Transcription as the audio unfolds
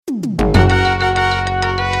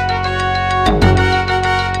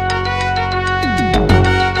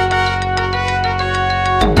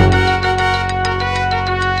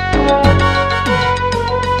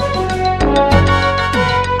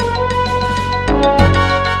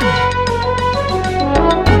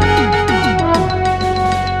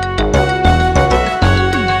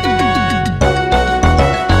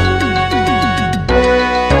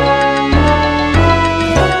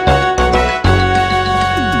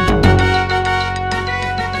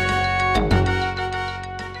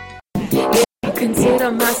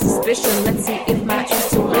position. Let's see if my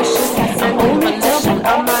intuition has an volition.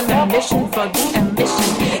 I'm on a mission for the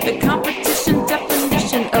admission. The competition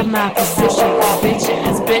definition of my position.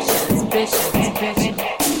 Bitches, bitches, bitches,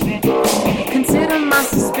 bitches. Consider my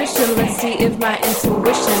suspicion. Let's see if my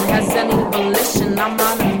intuition has any volition. I'm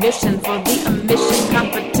on a mission for the admission,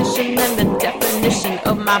 competition, and the definition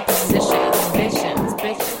of my position. Bitches,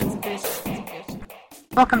 bitches, bitches, bitches.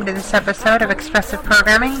 Welcome to this episode of Expressive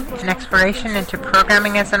Programming, an exploration into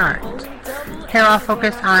programming as an art. Here I'll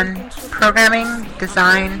focus on programming,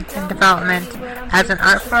 design, and development as an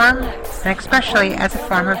art form, and especially as a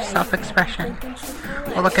form of self-expression.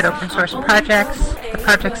 We'll look at open source projects, the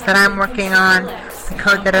projects that I'm working on, the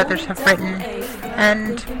code that others have written,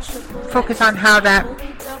 and focus on how that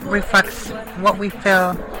reflects what we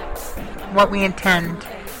feel, what we intend,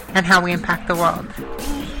 and how we impact the world.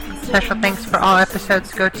 Special thanks for all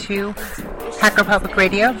episodes go to Hacker Public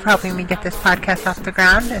Radio for helping me get this podcast off the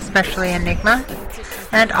ground, especially Enigma,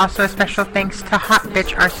 and also a special thanks to Hot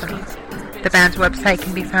Bitch Arsenal. The band's website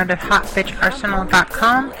can be found at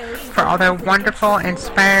hotbitcharsenal.com for all their wonderful,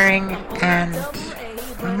 inspiring, and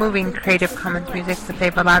moving Creative Commons music that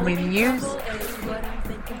they've allowed me to use.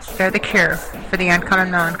 They're the cure for the uncommon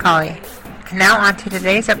melancholy. And now on to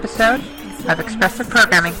today's episode of Expressive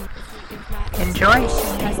Programming. Enjoy!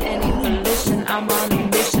 I'm on a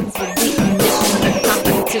mission for the admission, the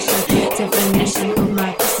competition, definition of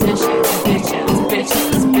my position. Bitches,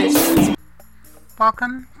 bitches, bitches.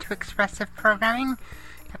 Welcome to Expressive Programming,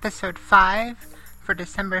 episode 5 for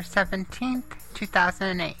December 17th,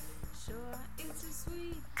 2008.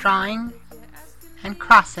 Drawing and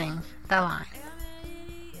crossing the line.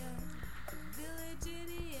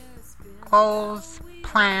 Goals,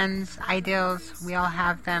 plans, ideals, we all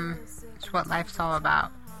have them. It's what life's all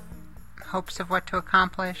about. Hopes of what to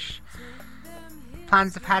accomplish,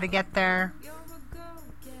 plans of how to get there,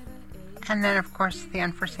 and then of course the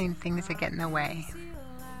unforeseen things that get in the way.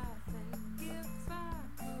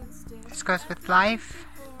 This goes with life,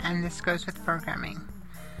 and this goes with programming.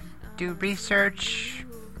 Do research,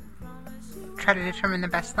 try to determine the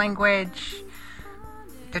best language,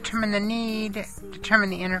 determine the need,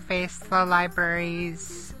 determine the interface, the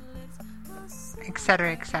libraries,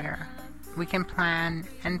 etc., etc. We can plan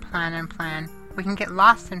and plan and plan. We can get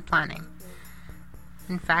lost in planning.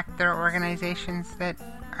 In fact, there are organizations that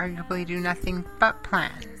arguably do nothing but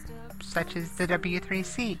plan, such as the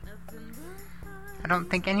W3C. I don't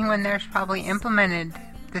think anyone there's probably implemented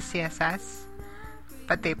the CSS,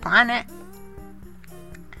 but they plan it,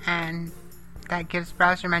 and that gives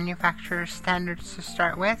browser manufacturers standards to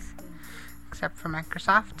start with, except for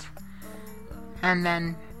Microsoft. And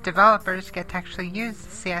then developers get to actually use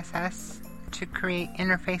the CSS to create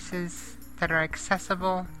interfaces that are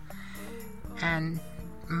accessible and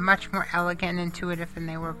much more elegant and intuitive than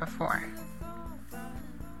they were before.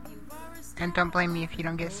 And don't blame me if you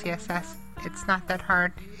don't get CSS. It's not that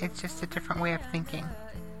hard. It's just a different way of thinking.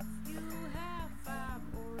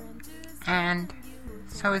 And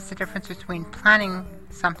so is the difference between planning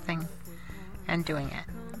something and doing it.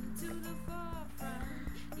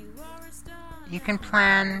 You can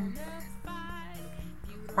plan,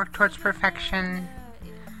 work towards perfection,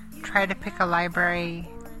 try to pick a library,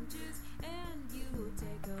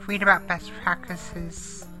 read about best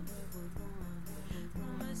practices.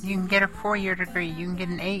 You can get a 4-year degree, you can get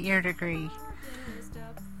an 8-year degree.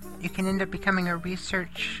 You can end up becoming a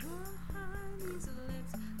research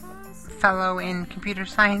fellow in computer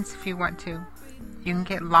science if you want to. You can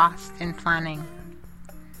get lost in planning,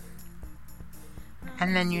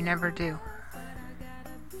 and then you never do.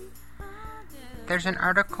 There's an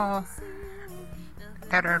article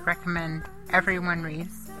that I recommend everyone read.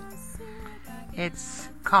 It's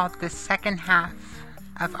called The Second Half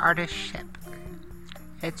of Artistship.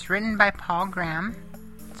 It's written by Paul Graham.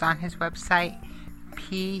 It's on his website,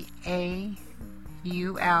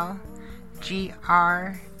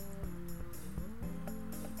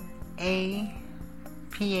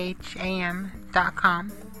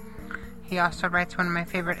 He also writes one of my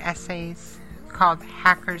favorite essays called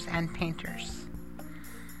Hackers and Painters.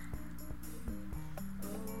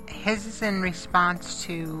 His is in response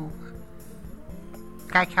to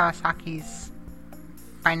Guy Kawasaki's,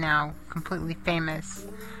 by now completely famous,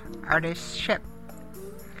 Artistship.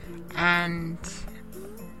 And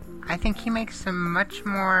I think he makes some much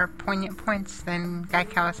more poignant points than Guy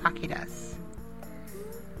Kawasaki does.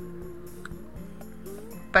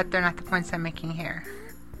 But they're not the points I'm making here.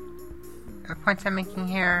 The points I'm making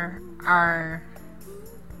here are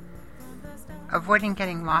avoiding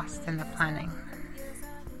getting lost in the planning.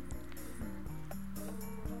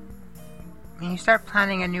 When you start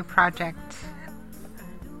planning a new project,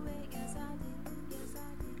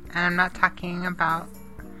 And I'm not talking about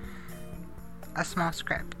a small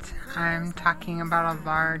script. I'm talking about a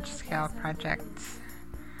large-scale project,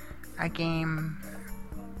 a game,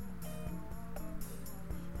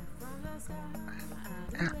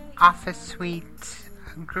 an office suite,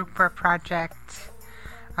 a group work project,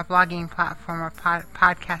 a blogging platform, a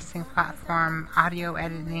podcasting platform, audio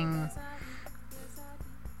editing,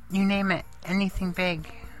 you name it, anything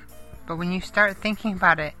big. But when you start thinking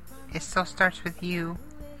about it, it still starts with you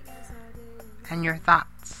and your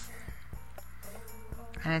thoughts.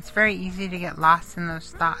 And it's very easy to get lost in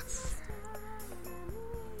those thoughts.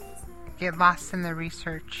 Get lost in the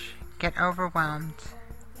research. Get overwhelmed.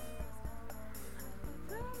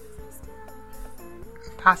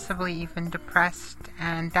 Possibly even depressed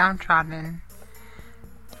and downtrodden,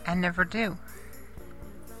 and never do.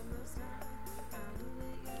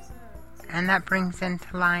 And that brings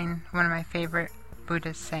into line one of my favorite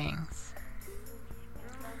Buddhist sayings.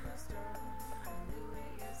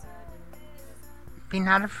 Be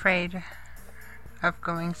not afraid of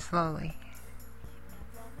going slowly.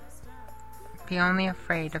 Be only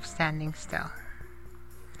afraid of standing still.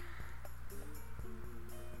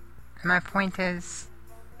 And my point is,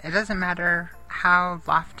 it doesn't matter how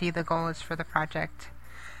lofty the goal is for the project,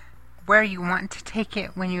 where you want to take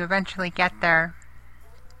it when you eventually get there.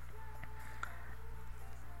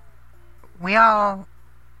 We all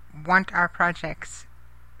want our projects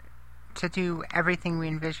to do everything we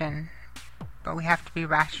envision, but we have to be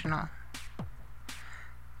rational.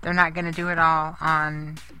 They're not going to do it all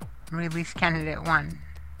on release candidate 1.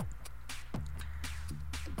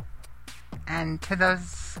 And to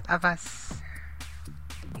those of us,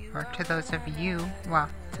 or to those of you, well,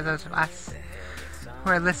 to those of us who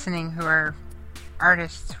are listening, who are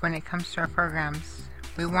artists when it comes to our programs,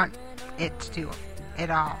 we want it to do it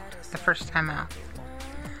all the first time out.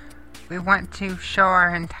 We want to show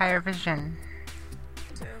our entire vision,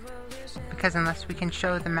 because unless we can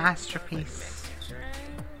show the masterpiece,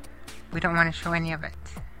 we don't want to show any of it.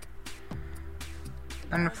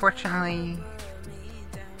 But unfortunately,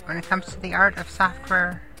 when it comes to the art of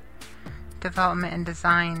software development and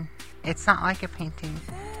design, it's not like a painting.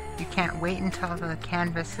 You can't wait until the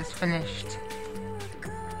canvas is finished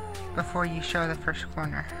before you show the first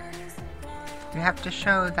corner. You have to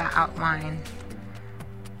show that outline.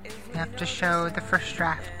 You have to show the first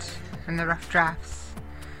draft, and the rough drafts,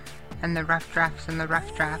 and the rough drafts, and the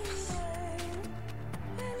rough drafts.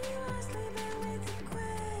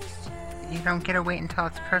 You don't get to wait until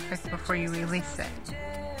it's perfect before you release it.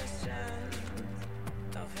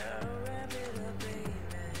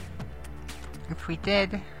 If we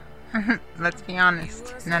did, let's be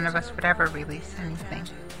honest, none of us would ever release anything.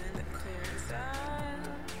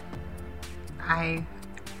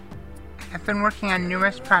 I've been working on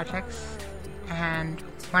numerous projects, and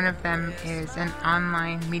one of them is an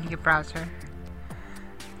online media browser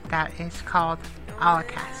that is called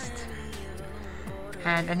Holocaust.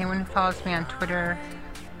 And anyone who follows me on Twitter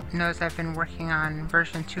knows I've been working on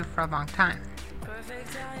version 2 for a long time.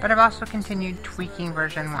 But I've also continued tweaking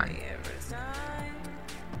version 1.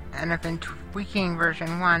 And I've been tweaking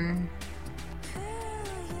version 1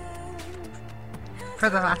 for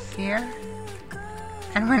the last year.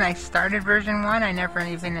 And when I started version 1, I never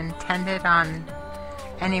even intended on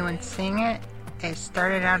anyone seeing it. It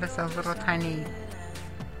started out as a little tiny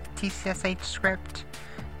TCSH script,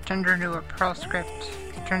 turned into a Perl script,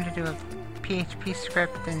 turned into a PHP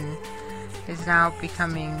script, and is now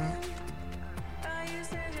becoming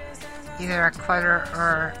either a Clutter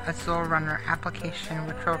or a Zool Runner application,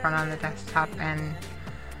 which will run on the desktop, and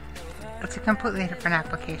it's a completely different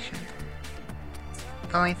application.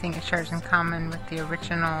 The only thing it shares in common with the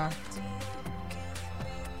original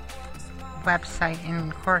website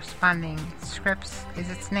and corresponding scripts is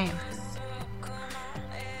its name.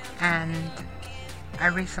 And I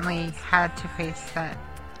recently had to face that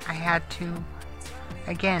I had to,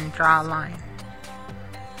 again, draw a line.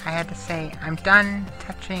 I had to say, I'm done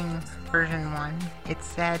touching version 1. It's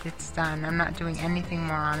said, it's done. I'm not doing anything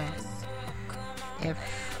more on it.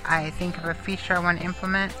 If I think of a feature I want to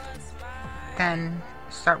implement, then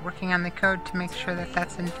start working on the code to make sure that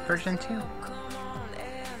that's in version 2.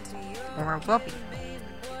 Or will be.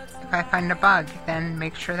 If I find a bug, then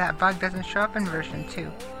make sure that bug doesn't show up in version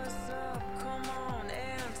 2.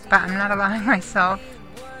 But I'm not allowing myself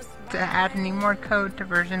to add any more code to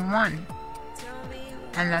version 1.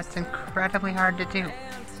 And that's incredibly hard to do.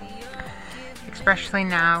 Especially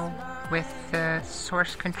now with the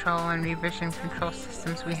source control and revision control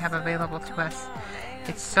systems we have available to us.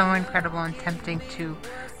 It's so incredible and tempting to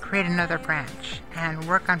create another branch and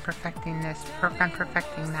work on perfecting this, work on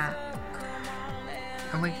perfecting that.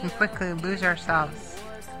 and we can quickly lose ourselves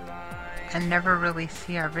and never really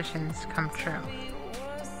see our visions come true.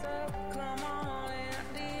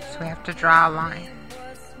 So we have to draw a line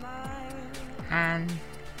and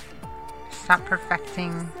stop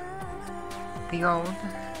perfecting the old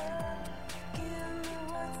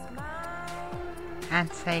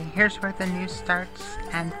and say, here's where the new starts,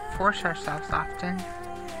 and force ourselves often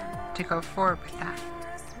to go forward with that.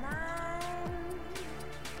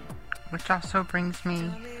 Which also brings me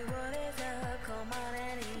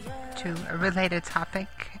to a related topic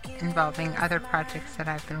involving other projects that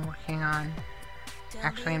I've been working on.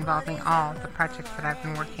 Actually involving all the projects that I've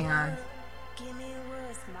been working on.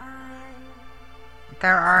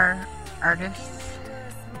 There are artists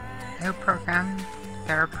who program,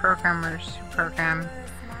 there are programmers who program,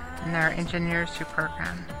 and there are engineers who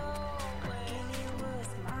program.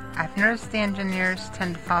 I've noticed the engineers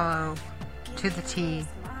tend to follow to the T,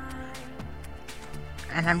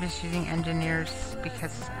 and I'm just using engineers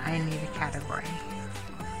because I need a category.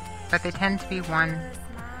 But they tend to be one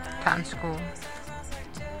taught in school.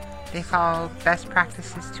 They follow best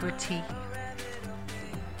practices to a T.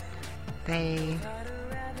 They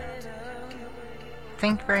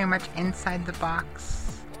think very much inside the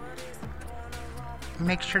box.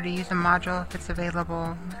 Make sure to use a module if it's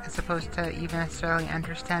available, as opposed to even necessarily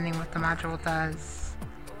understanding what the module does.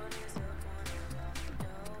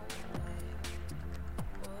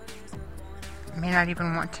 May not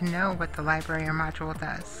even want to know what the library or module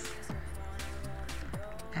does.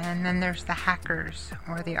 And then there's the hackers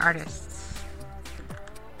or the artists,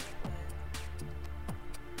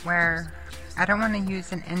 where I don't want to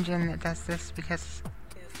use an engine that does this because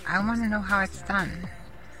I want to know how it's done.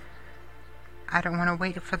 I don't want to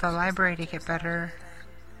wait for the library to get better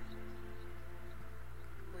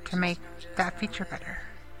to make that feature better.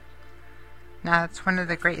 Now, that's one of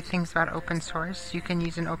the great things about open source. You can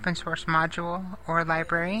use an open source module or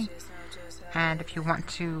library, and if you want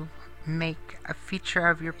to make a feature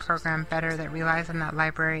of your program better that relies on that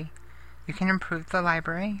library, you can improve the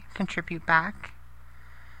library, contribute back,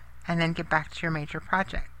 and then get back to your major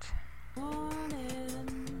project.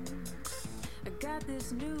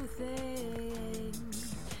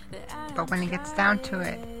 But when it gets down to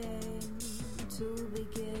it,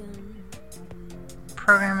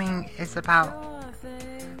 programming is about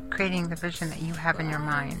creating the vision that you have in your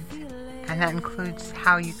mind, and that includes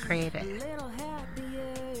how you create it.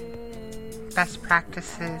 Best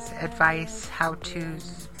practices, advice,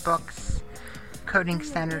 how-tos, books, coding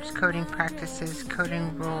standards, coding practices,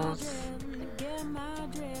 coding rules.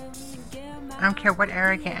 I don't care what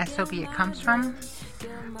arrogant SOB it comes from.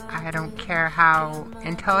 I don't care how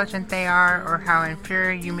intelligent they are or how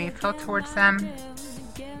inferior you may feel towards them.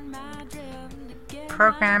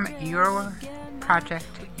 Program your project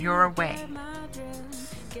your way.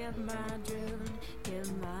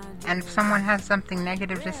 And if someone has something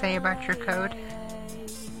negative to say about your code,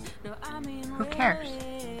 who cares?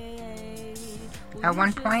 At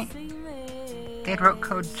one point, they wrote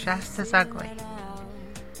code just as ugly.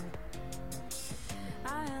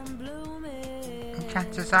 And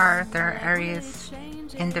chances are there are areas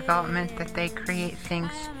in development that they create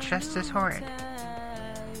things just as horrid.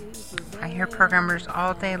 I hear programmers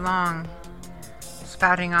all day long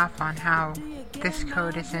spouting off on how this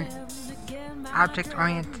code isn't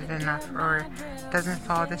object-oriented enough, or doesn't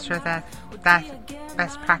follow this or that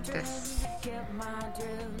best practice.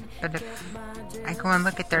 But if I go and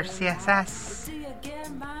look at their CSS,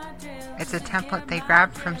 it's a template they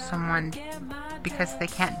grabbed from someone because they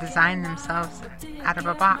can't design themselves out of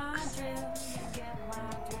a box.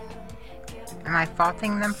 Am I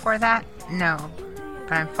faulting them for that? No,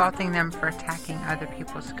 but I'm faulting them for attacking other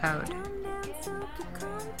people's code.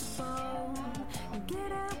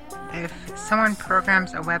 If someone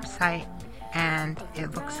programs a website and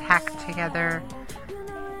it looks hacked together,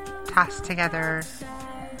 tossed together,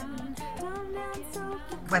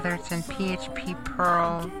 whether it's in PHP,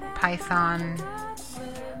 Perl, Python,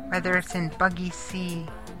 whether it's in buggy C,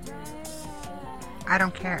 I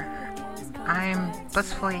don't care. I'm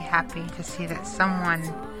blissfully happy to see that someone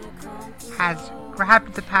has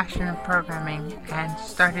grabbed the passion of programming and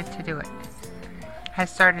started to do it. Has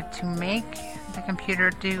started to make the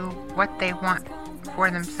computer do what they want for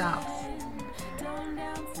themselves.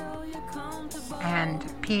 And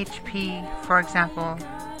PHP, for example,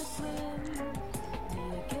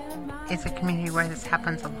 is a community where this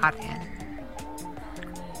happens a lot in,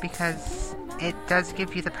 because it does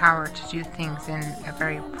give you the power to do things in a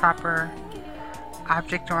very proper,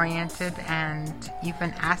 object-oriented and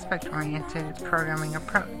even aspect-oriented programming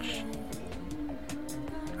approach.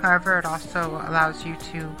 However, it also allows you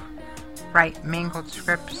to write mangled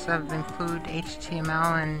scripts of include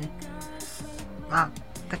HTML and, well,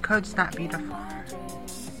 the code's not beautiful.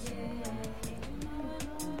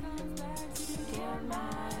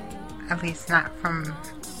 At least not from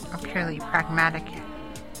a purely pragmatic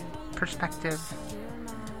perspective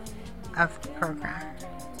of the program.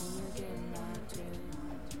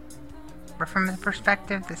 But from the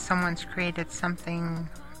perspective that someone's created something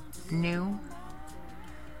new,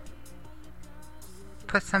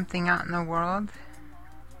 put something out in the world,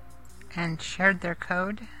 and shared their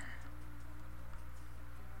code,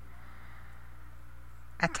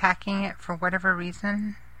 attacking it for whatever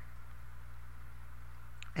reason,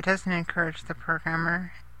 it doesn't encourage the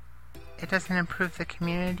programmer, it doesn't improve the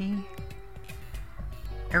community,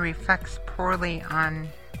 it reflects poorly on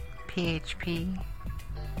PHP.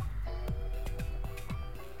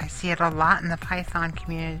 I see it a lot in the Python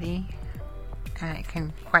community, and it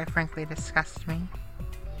can quite frankly disgust me.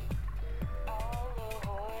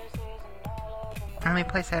 The only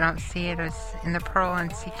place I don't see it is in the Perl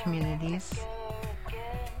and C communities.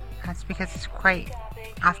 That's because it's quite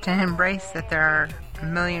often embraced that there are a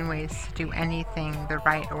million ways to do anything the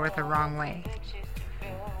right or the wrong way.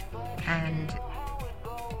 And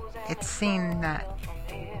it's seen that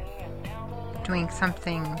doing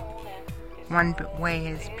something one way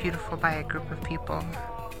is beautiful by a group of people,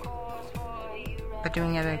 but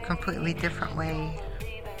doing it a completely different way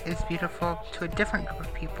is beautiful to a different group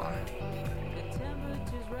of people.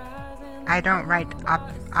 I don't write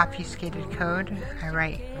obfuscated code. I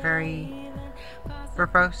write very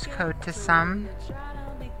verbose code to some,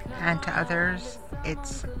 and to others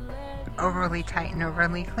it's overly tight and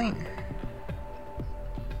overly clean.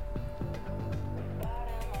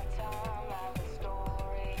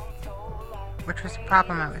 Which was a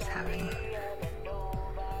problem I was having.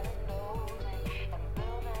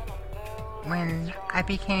 When I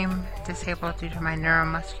became disabled due to my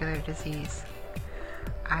neuromuscular disease,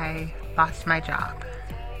 I lost my job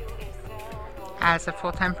as a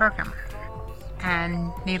full-time programmer.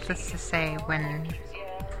 And needless to say, when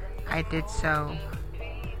I did so,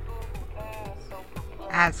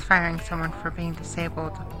 as firing someone for being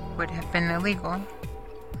disabled would have been illegal,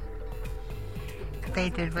 they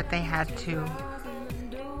did what they had to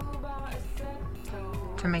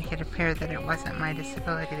make it appear that it wasn't my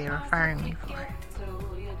disability they were firing me for.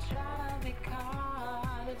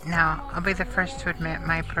 Now, I'll be the first to admit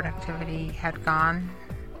my productivity had gone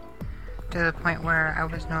to the point where I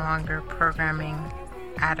was no longer programming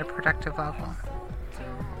at a productive level.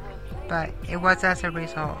 But it was as a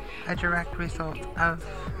result, a direct result of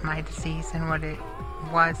my disease and what it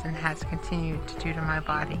was and has continued to do to my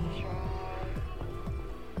body,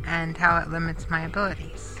 and how it limits my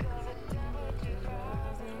abilities.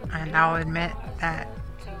 And I'll admit that,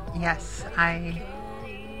 yes, I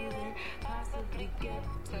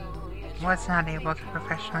was not able to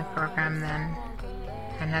professionally program then,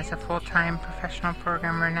 and as a full-time professional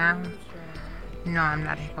programmer now, no, I'm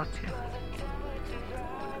not able to.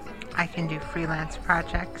 I can do freelance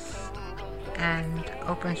projects and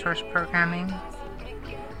open source programming,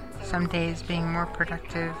 some days being more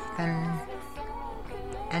productive than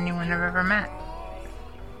anyone I've ever met.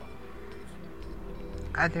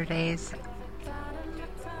 Other days,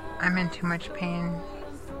 I'm in too much pain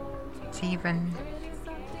to even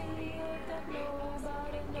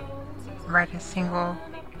write a single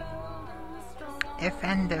if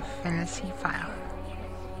and if in a C file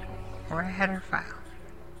or a header file.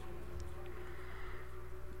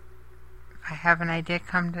 If I have an idea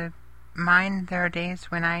come to mind, there are days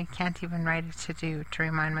when I can't even write a to-do to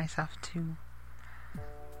remind myself to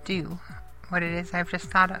do what it is I've just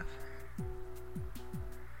thought of.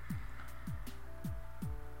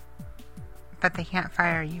 But they can't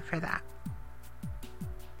fire you for that.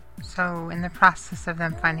 So in the process of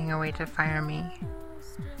them finding a way to fire me,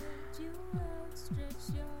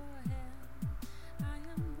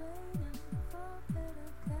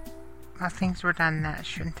 well, things were done that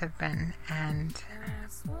shouldn't have been, and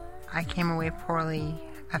I came away poorly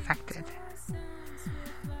affected.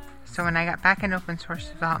 So when I got back in open source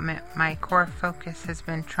development, my core focus has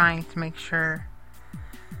been trying to make sure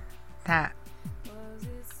that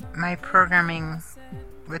my programming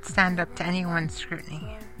would stand up to anyone's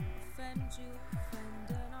scrutiny.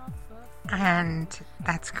 And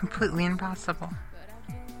that's completely impossible.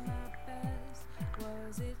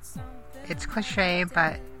 It's cliche,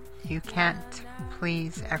 but you can't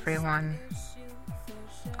please everyone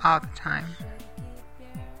all the time.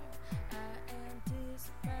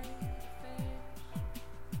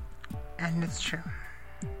 And it's true.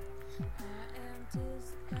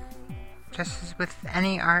 Just as with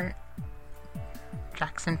any art,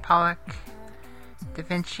 Jackson Pollock, Da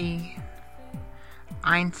Vinci,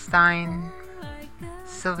 Einstein,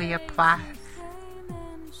 Sylvia Plath.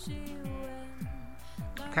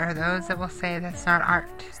 There are those that will say that's not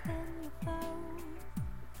art.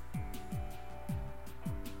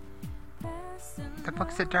 The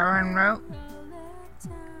books that Darwin wrote,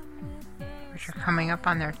 which are coming up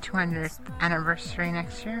on their 200th anniversary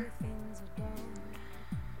next year,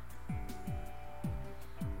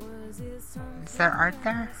 is there art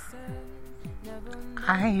there?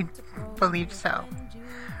 I believe so.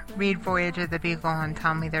 Read Voyage of the Beagle and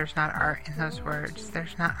tell me there's not art in those words.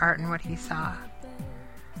 There's not art in what he saw.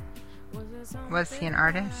 Was he an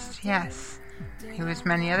artist? Yes. He was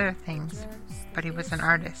many other things, but he was an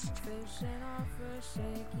artist.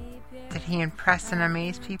 Did he impress and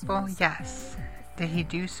amaze people? Yes. Did he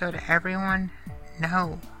do so to everyone?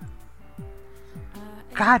 No.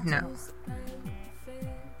 God, no.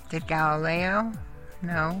 Did Galileo?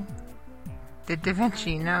 No. Did Da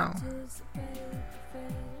Vinci? No.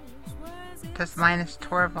 Does Linus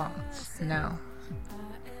Torvalds? No.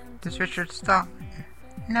 Does Richard Stallman?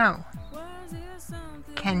 No.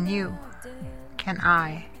 Can you? Can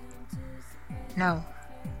I? No.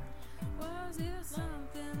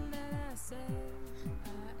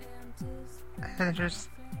 There's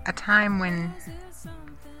a time when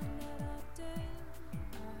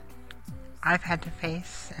I've had to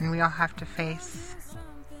face, and we all have to face,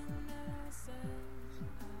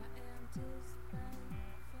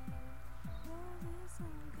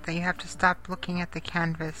 that you have to stop looking at the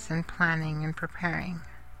canvas and planning and preparing.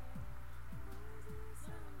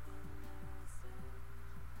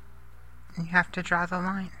 And you have to draw the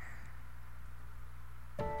line.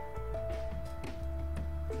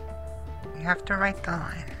 You have to write the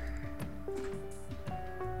line.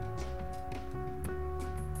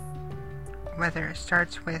 Whether it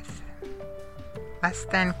starts with less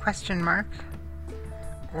than question mark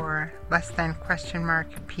or less than question mark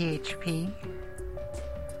PHP,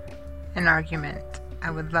 an argument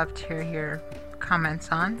I would love to hear your comments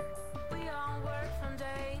on.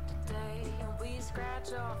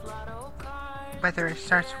 Whether it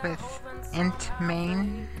starts with int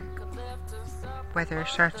main, whether it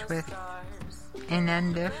starts with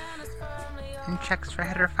inendif and checks for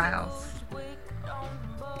header files,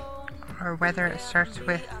 or whether it starts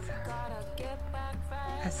with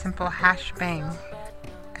a simple hash bang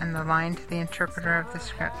and the line to the interpreter of the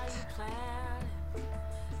script.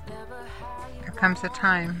 There comes a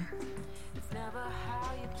time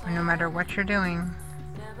when no matter what you're doing,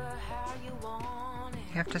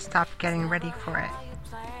 you have to stop getting ready for it.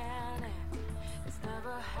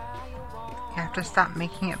 You have to stop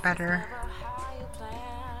making it better.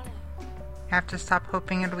 You have to stop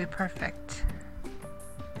hoping it'll be perfect.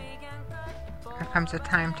 There comes a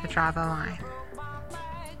time to draw the line.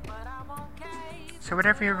 So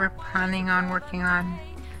whatever you're planning on working on,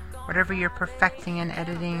 whatever you're perfecting and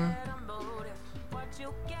editing,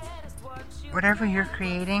 whatever you're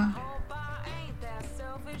creating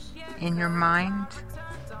in your mind,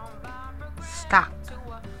 stop.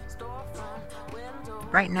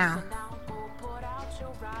 Right now.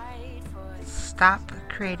 Stop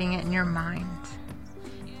creating it in your mind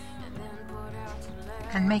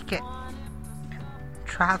and make it.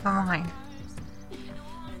 Draw the line.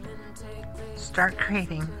 Start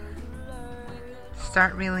creating.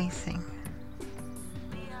 Start releasing.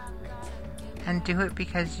 And do it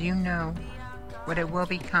because you know what it will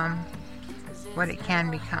become, what it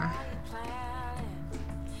can become.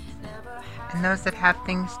 And those that have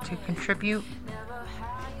things to contribute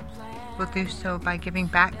will do so by giving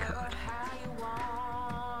back code.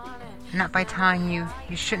 Not by telling you,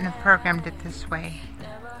 you shouldn't have programmed it this way.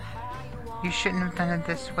 You shouldn't have done it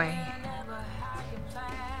this way.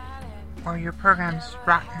 Or your program's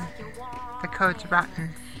rotten. The code's rotten.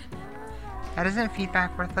 That isn't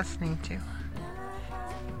feedback worth listening to.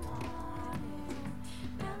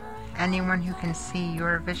 Anyone who can see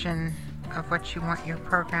your vision of what you want your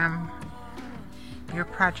program, your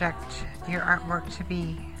project, your artwork to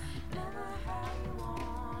be,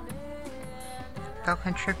 they'll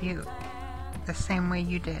contribute the same way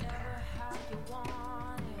you did,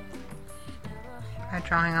 by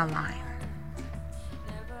drawing a line.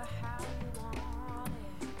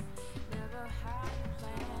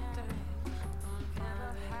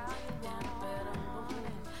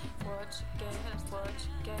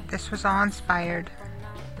 This was all inspired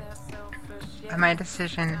by my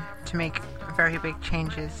decision to make very big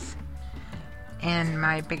changes in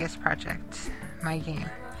my biggest project, my game.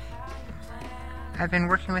 I've been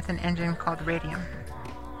working with an engine called Radium.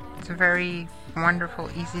 It's a very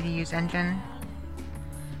wonderful, easy to use engine.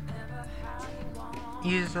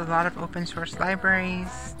 uses a lot of open source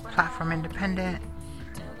libraries, platform independent.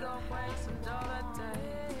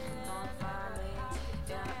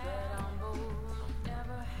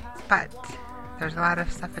 But there's a lot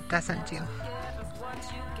of stuff it doesn't do.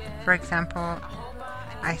 For example,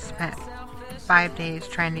 I spent 5 days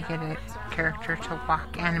trying to get a character to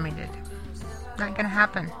walk animated. Not gonna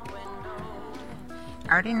happen.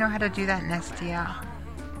 I already know how to do that in SDL.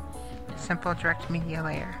 Simple direct media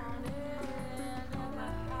layer.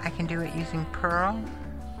 I can do it using Perl,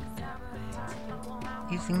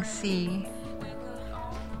 using C,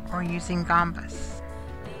 or using Gombus.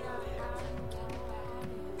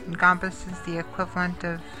 And Gombus is the equivalent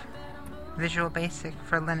of Visual Basic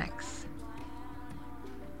for Linux.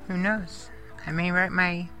 Who knows? I may write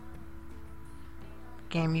my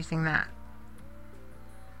game using that.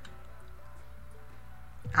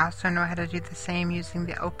 I also know how to do the same using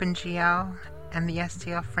the OpenGL and the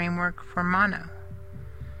STL framework for Mono.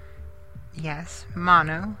 Yes,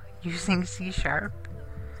 Mono, using C#.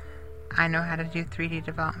 I know how to do 3D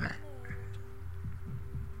development.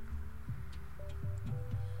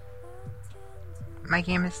 My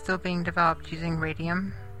game is still being developed using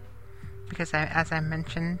Radium because, as I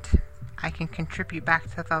mentioned, I can contribute back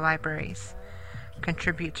to the libraries,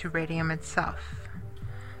 contribute to Radium itself,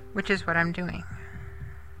 which is what I'm doing.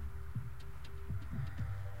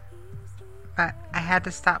 But I had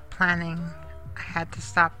to stop planning. I had to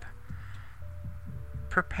stop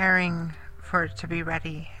preparing for it to be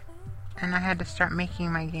ready, and I had to start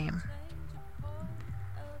making my game.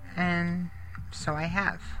 And so I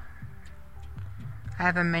have. I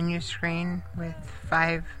have a menu screen with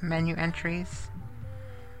 5 menu entries.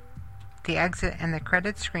 The exit and the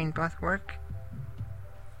credit screen both work.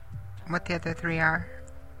 What the other 3 are,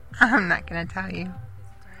 I'm not going to tell you,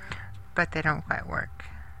 but they don't quite work.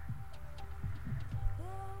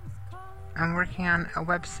 I'm working on a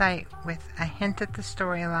website with a hint at the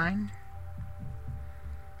storyline,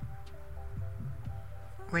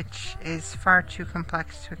 which is far too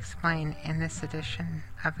complex to explain in this edition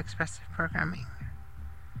of Expressive Programming.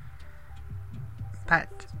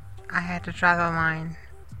 But I had to draw the line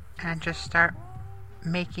and just start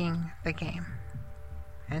making the game.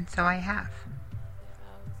 And so I have.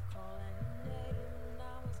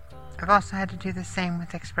 I've also had to do the same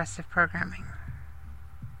with Expressive Programming.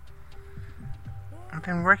 I've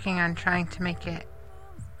been working on trying to make it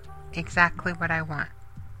exactly what I want.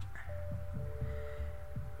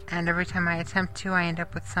 And every time I attempt to, I end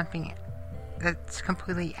up with something that's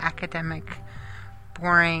completely academic,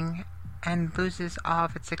 boring, and loses all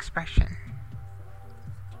of its expression.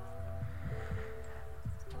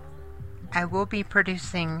 I will be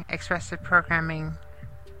producing Expressive Programming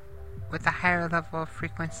with a higher level of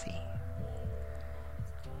frequency.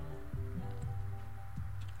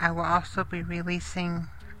 I will also be releasing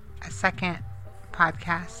a second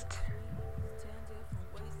podcast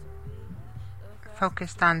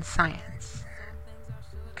focused on science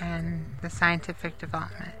and the scientific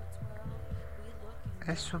development.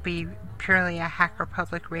 This will be purely a Hacker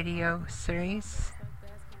Public Radio series.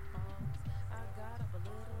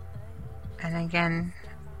 And again,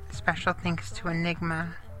 special thanks to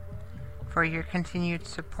Enigma for your continued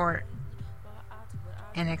support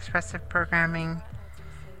in Expressive Programming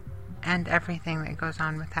and everything that goes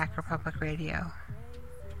on with Hacker Public Radio,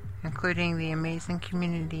 including the amazing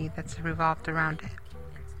community that's revolved around it.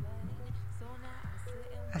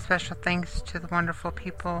 A special thanks to the wonderful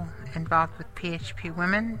people involved with PHP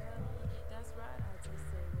Women,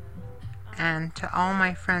 and to all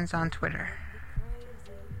my friends on Twitter,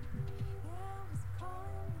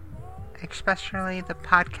 especially the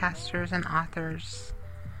podcasters and authors,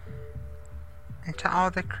 and to all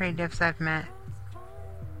the creatives I've met,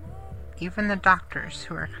 even the doctors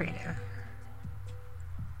who are creative,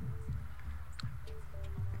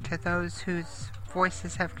 to those whose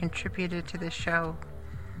voices have contributed to the show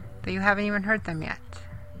that you haven't even heard them yet.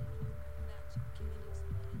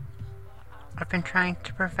 I've been trying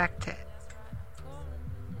to perfect it,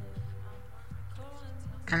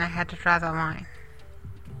 and I had to draw the line.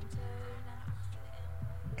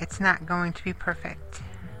 It's not going to be perfect.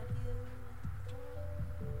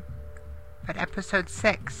 But episode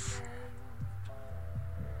 6,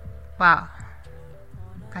 well,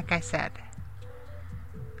 like I said,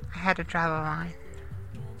 I had to draw the line.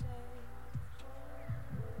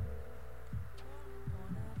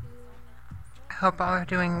 I hope all are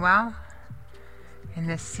doing well in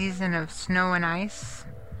this season of snow and ice,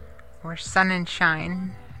 or sun and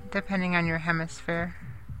shine, depending on your hemisphere.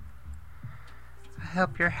 I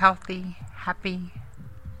hope you're healthy, happy,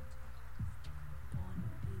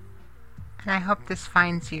 and I hope this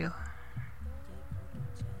finds you.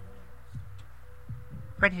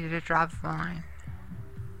 ready to draw the line.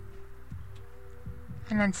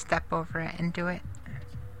 And then step over it and do it.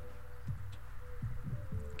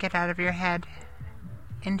 Get out of your head,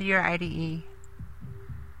 into your IDE,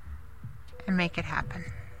 and make it happen.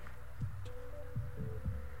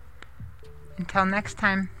 Until next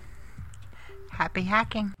time, happy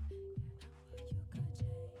hacking.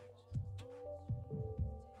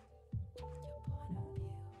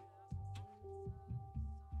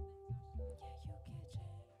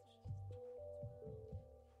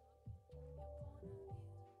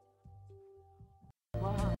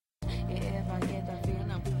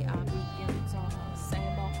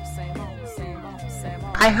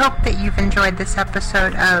 I hope that you've enjoyed this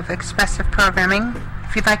episode of Expressive Programming.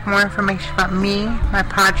 If you'd like more information about me, my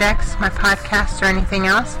projects, my podcasts, or anything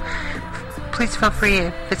else, please feel free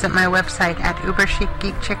to visit my website at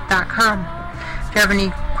uberchicks.com. If you have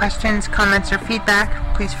any questions, comments, or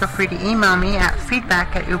feedback, please feel free to email me at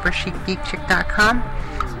feedback@uberchicks.com.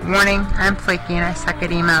 Warning, I'm flaky and I suck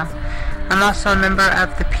at email. I'm also a member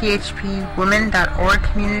of the phpwomen.org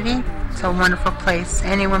community. It's a wonderful place.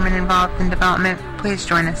 Any women involved in development, please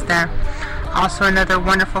join us there. Also, another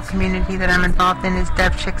wonderful community that I'm involved in is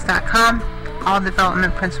devchicks.com. All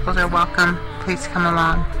development principles are welcome. Please come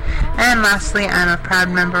along. And lastly, I'm a proud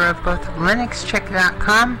member of both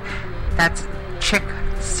linuxchick.com, that's chick,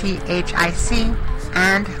 C-H-I-C,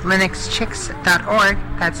 and linuxchicks.org,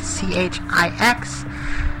 that's C-H-I-X.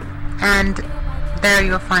 And there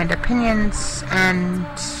you'll find opinions and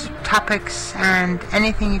topics and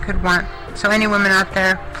anything you could want. So any women out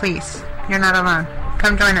there, please, you're not alone.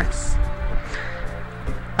 Come join us.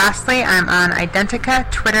 Lastly, I'm on Identica,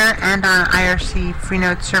 Twitter, and on IRC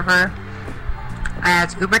Freenode server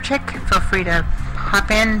as uberchick. Feel free to hop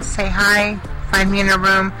in, say hi, find me in a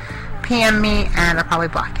room, PM me, and I'll probably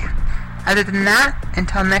block you. Other than that,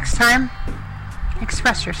 until next time,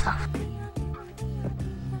 express yourself.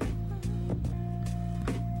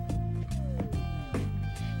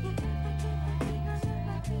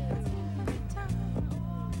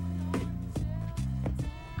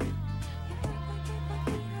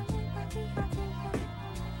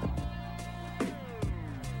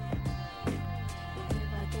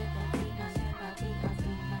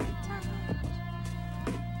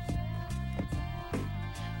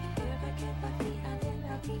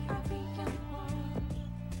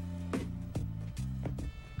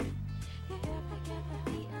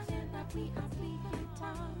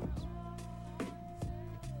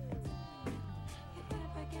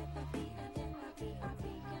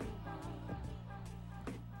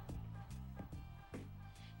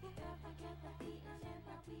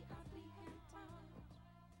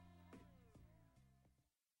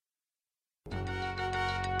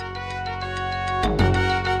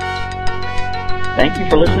 Thank you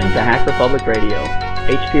for listening to Hacker Public Radio.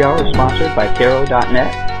 HPR is sponsored by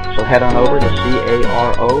Caro.net, so head on over to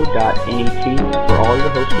caro.net for all your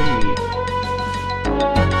hosting needs.